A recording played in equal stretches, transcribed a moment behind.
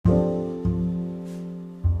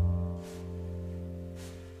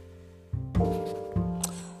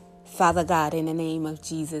Father God, in the name of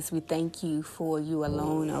Jesus, we thank you for you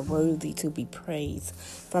alone are worthy to be praised.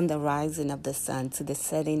 From the rising of the sun to the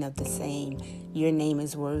setting of the same, your name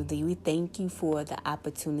is worthy. We thank you for the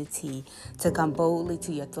opportunity to come boldly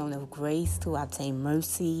to your throne of grace to obtain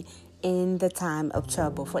mercy in the time of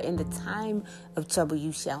trouble. For in the time of trouble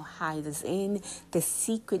you shall hide us in the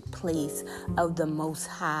secret place of the Most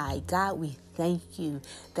High. God, we thank you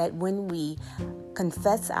that when we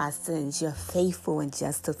confess our sins, you're faithful and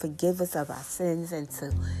just to forgive us of our sins and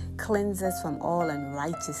to cleanse us from all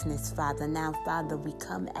unrighteousness, Father. Now, Father, we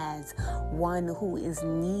come as one who is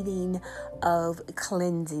needing of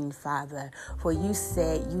cleansing, Father. For you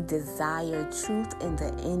said you desire truth in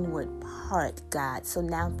the inward part, God. So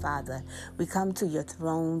now, Father, we come to your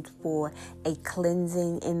throne for a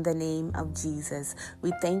cleansing in the name of Jesus.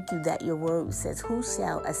 We thank you that your word says, who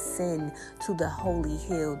shall ascend to the holy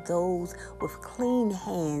hill? Those with clean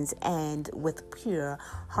hands and with pure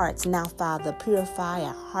hearts. Now, Father, purify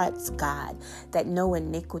our hearts, God, that no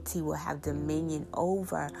iniquity will have dominion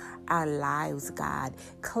over our lives, God.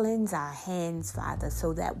 Cleanse our hands, Father,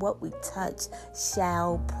 so that what we touch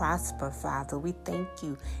shall prosper, Father. We thank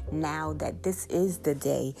you now that this is the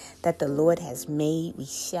day that the Lord has made. We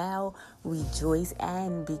shall rejoice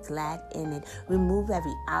and be glad in it. Remove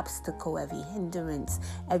every obstacle, every hindrance,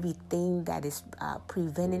 everything that is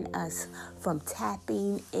preventing us from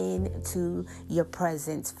tapping into your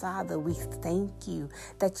presence. Father, we thank you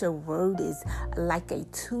that your word is like a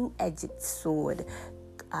two-edged sword,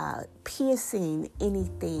 piercing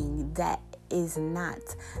anything that is not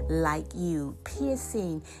like you,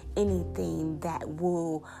 piercing anything that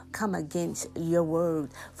will come against your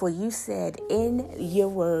word. For you said in your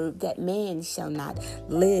word that man shall not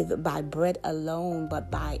live by bread alone,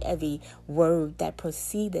 but by every word that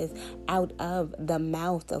proceedeth out of the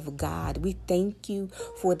mouth of God. We thank you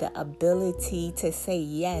for the ability to say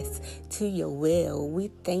yes to your will.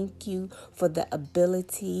 We thank you for the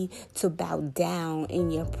ability to bow down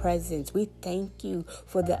in your presence. We thank you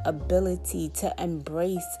for the ability to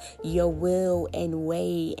embrace your will and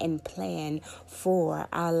way and plan for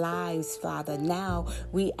our lives, Father. Now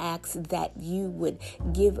we ask that you would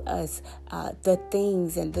give us the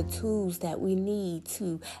things and the tools that we need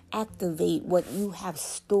to activate what you have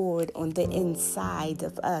stored on the inside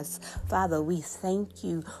of us. Father, we thank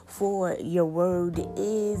you for your word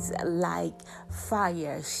is like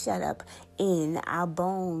fire shut up in our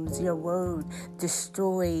bones. Your word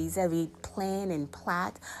destroys every plan and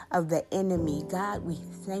plot of the enemy. God, we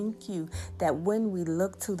thank you that when we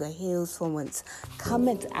look to the hills from whence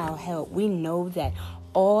cometh our help, we know that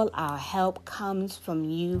all our help comes from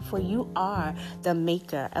you, for you are the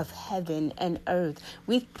maker of heaven and earth.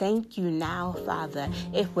 We thank you now, Father.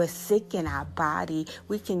 If we're sick in our body,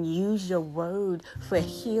 we can use your word for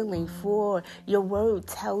healing, for your word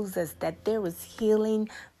tells us that there is healing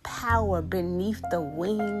power beneath the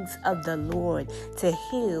wings of the Lord to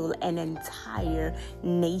heal an entire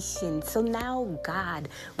nation. So now, God,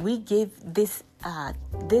 we give this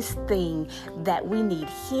thing that we need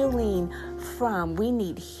healing from.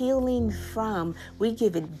 We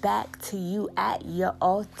give it back to you at your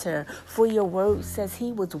altar. For your word says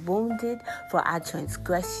he was wounded for our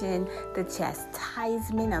transgression. The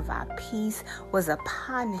chastisement of our peace was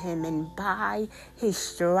upon him, and by his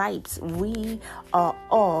stripes we are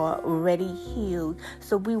already healed.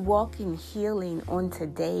 So we walk in healing on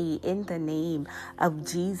today in the name of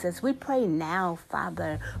Jesus. We pray now,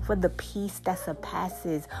 Father, for the peace that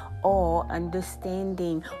surpasses all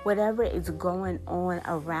understanding. Whatever is going on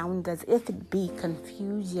around us, if it be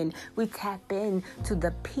confusion, we tap in to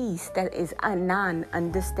the peace that is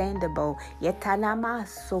non-understandable.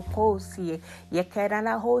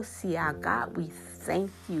 God, we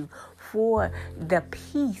thank you for the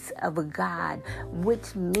peace of God,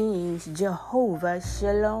 which means Jehovah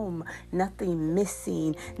Shalom. Nothing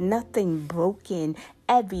missing, nothing broken.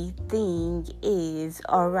 Everything is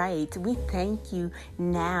all right. We thank you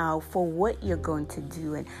now for what you're going to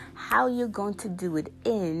do and how you're going to do it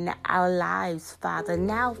in our lives, Father.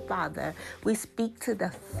 Now, Father, we speak to the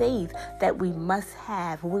faith that we must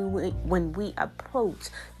have when we approach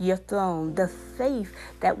your throne, the faith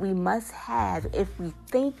that we must have if we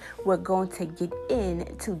think we're going to get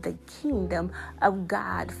into the kingdom of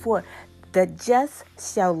God. For the just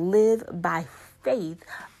shall live by faith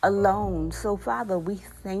alone. So, Father, we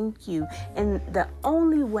thank you. And the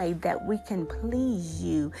only way that we can please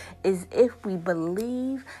you is if we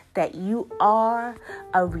believe that you are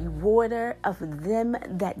a rewarder of them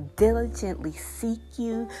that diligently seek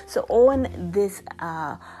you. So on this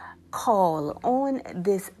call, on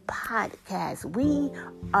this podcast, we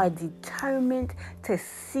are determined to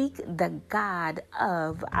seek the God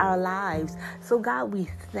of our lives. So God, we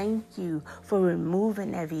thank you for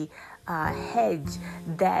removing every hedge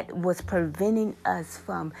that was preventing us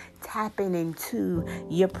from tapping into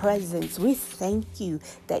your presence. We thank you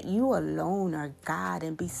that you alone are God,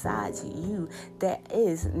 and besides you, there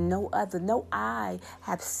is no other. No eye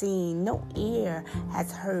have seen, no ear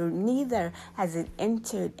has heard, neither has it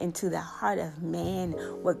entered into the heart of man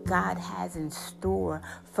what God has in store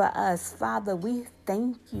for us. Father, we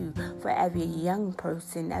thank you for every young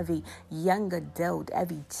person, every young adult,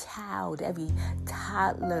 every child, every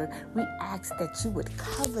toddler. We ask that you would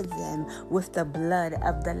cover them with the blood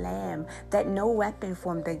of the Lamb, that no weapon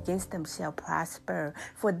formed against them shall prosper.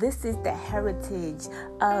 For this is the heritage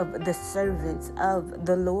of the servants of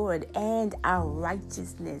the Lord, and our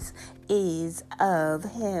righteousness is of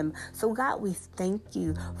him. So God, we thank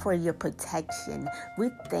you for your protection. We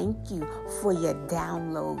thank you for your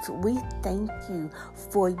downloads. We thank you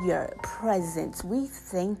for your presence. We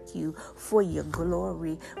thank you for your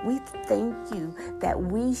glory. We thank you that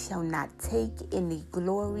we shall not take any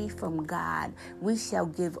glory from God. We shall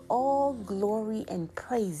give all glory and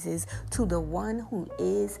praises to the one who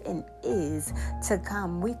is and is to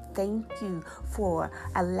come. We thank you for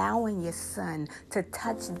allowing your son to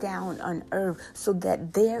touch down on earth so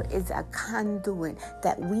that there is a conduit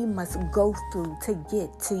that we must go through to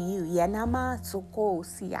get to you.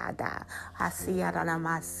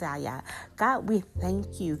 God, we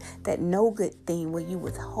thank you that no good thing will you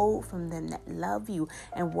withhold from them that love you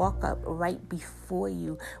and walk up right before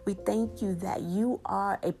you. We thank you that you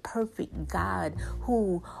are a perfect God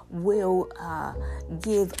who will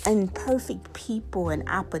give imperfect people an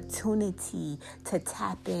opportunity to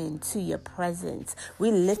tap into your presence.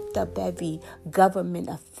 We lift up every government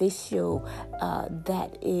official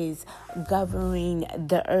that is governing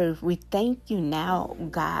the earth. We thank you now,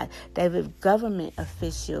 God, that every government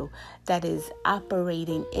official that is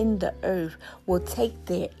operating in the earth will take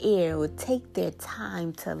their ear, will take their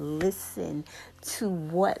time to listen to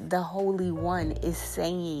what the Holy One is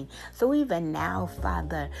saying. So even now,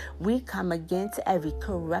 Father, we come against every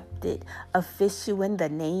corrupted official in the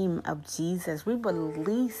name of Jesus. We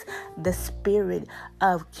release the spirit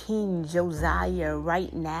of King Josiah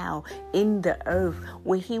right now in the earth,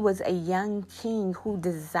 where he was a young king who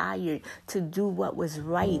desired to do what was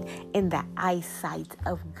right in the eyesight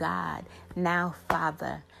of God. Now,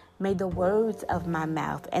 Father, may the words of my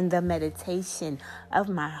mouth and the meditation of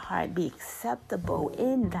my heart be acceptable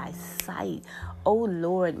in thy sight, O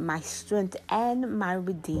Lord, my strength and my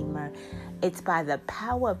redeemer. It's by the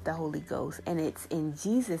power of the Holy Ghost, and it's in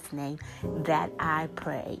Jesus' name that I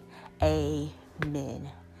pray. Amen.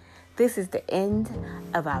 This is the end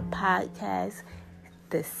of our podcast,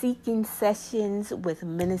 the Seeking Sessions with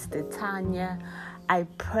Minister Tanya. I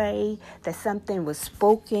pray that something was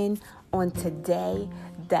spoken on today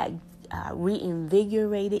that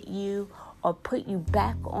reinvigorated you or put you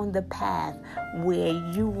back on the path where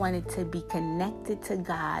you wanted to be connected to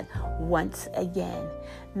God once again.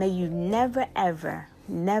 May you never, ever,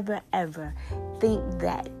 never, ever think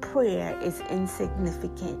that prayer is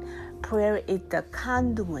insignificant. Prayer is the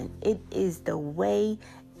conduit. It is the way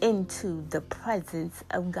into the presence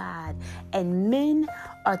of God. And men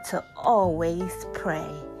are to always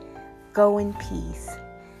pray. Go in peace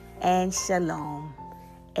and shalom.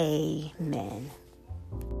 Amen.